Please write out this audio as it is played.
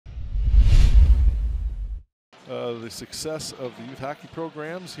the success of the youth hockey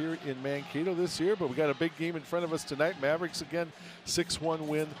programs here in Mankato this year, but we got a big game in front of us tonight. Mavericks again, 6-1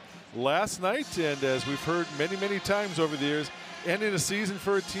 win last night, and as we've heard many times over the years, ending a season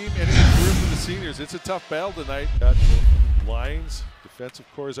for a team, ending a career for the seniors. It's a tough battle tonight. Got lines, defensive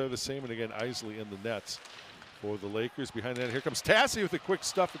cores are the same, and again, Isley in the nets for the Lakers. Behind that, here comes Tassi with a quick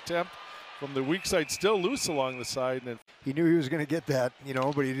stuff attempt from the weak side, still loose along the side. And then he knew he was going to get that,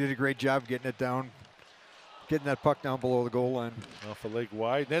 but he did a great job getting it down, getting that puck down below the goal line. Off a leg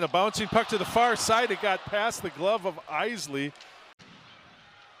wide. Then a bouncing puck to the far side. It got past the glove of Isley.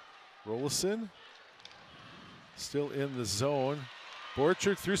 Rollison still in the zone.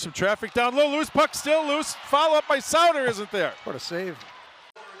 Borchard threw some traffic down low. Loose puck, still loose. Follow up by Souter isn't there. What a save.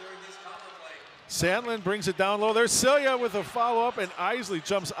 Sandlin brings it down low. There's Celia with a follow-up, and Isley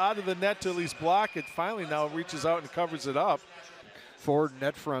jumps out of the net to at least block it. Finally now reaches out and covers it up. Forward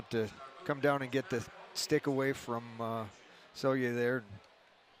net front to come down and get the stick away from Celia there and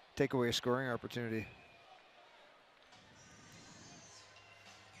take away a scoring opportunity.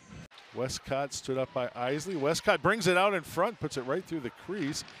 Westcott stood up by Isley. Westcott brings it out in front, puts it right through the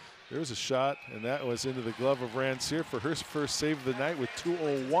crease. There's a shot, and that was into the glove of Rancière for her first save of the night with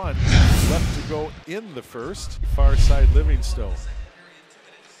 2:01 left to go in the first. Far side, Livingstone.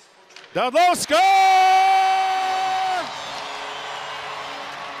 Down low, score!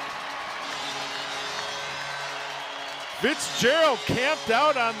 Fitzgerald camped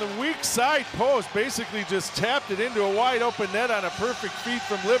out on the weak side post, basically just tapped it into a wide open net on a perfect feed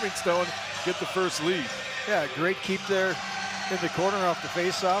from Livingstone, get the first lead. Yeah, great keep there in the corner off the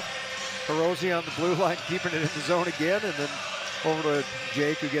faceoff. Hirose on the blue line, keeping it in the zone again, and then over to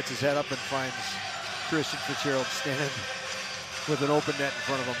Jake, who gets his head up and finds Christian Fitzgerald standing with an open net in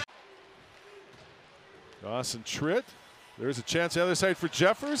front of him. Dawson Tritt. There's a chance the other side for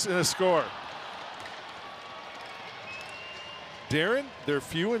Jeffers and a score. Darren, they're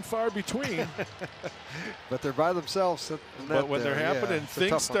few and far between. But they're by themselves. But when they're happening,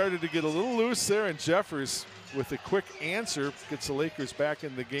 things started to get a little loose there, and Jeffers, with a quick answer, gets the Lakers back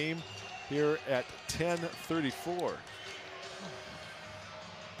in the game here at 10:34.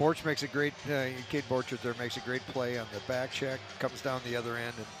 Borch makes a great, Kate Borchard there makes a great play on the back check, comes down the other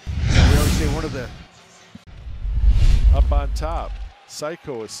end, and we always say one of the... Up on top,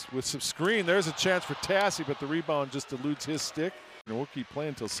 Psycho is with some screen. There's a chance for Tassi, but the rebound just eludes his stick. And we'll keep playing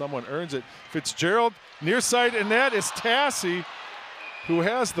until someone earns it. Fitzgerald, near side, and that is Tassi, who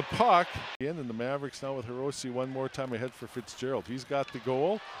has the puck. And the Mavericks now with Hirose one more time ahead for Fitzgerald. He's got the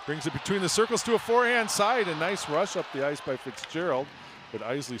goal, brings it between the circles to a forehand side. A nice rush up the ice by Fitzgerald, but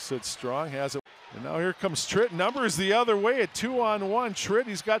Isley stood strong, has it. And now here comes Tritt, numbers the other way at 2-on-1. Tritt,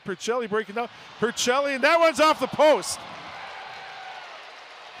 he's got Percelli breaking down. Percelli, and that one's off the post.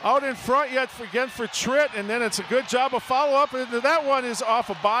 Out in front yet again for Tritt, and then it's a good job of follow-up, and that one is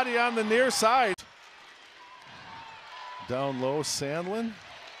off a body on the near side. Down low, Sandlin.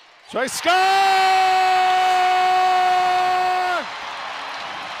 Try score!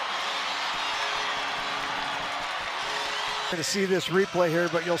 Going to see this replay here,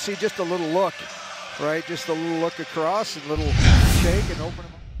 but you'll see just a little look, right? Just a little look across, and a little shake and open them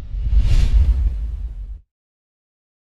up.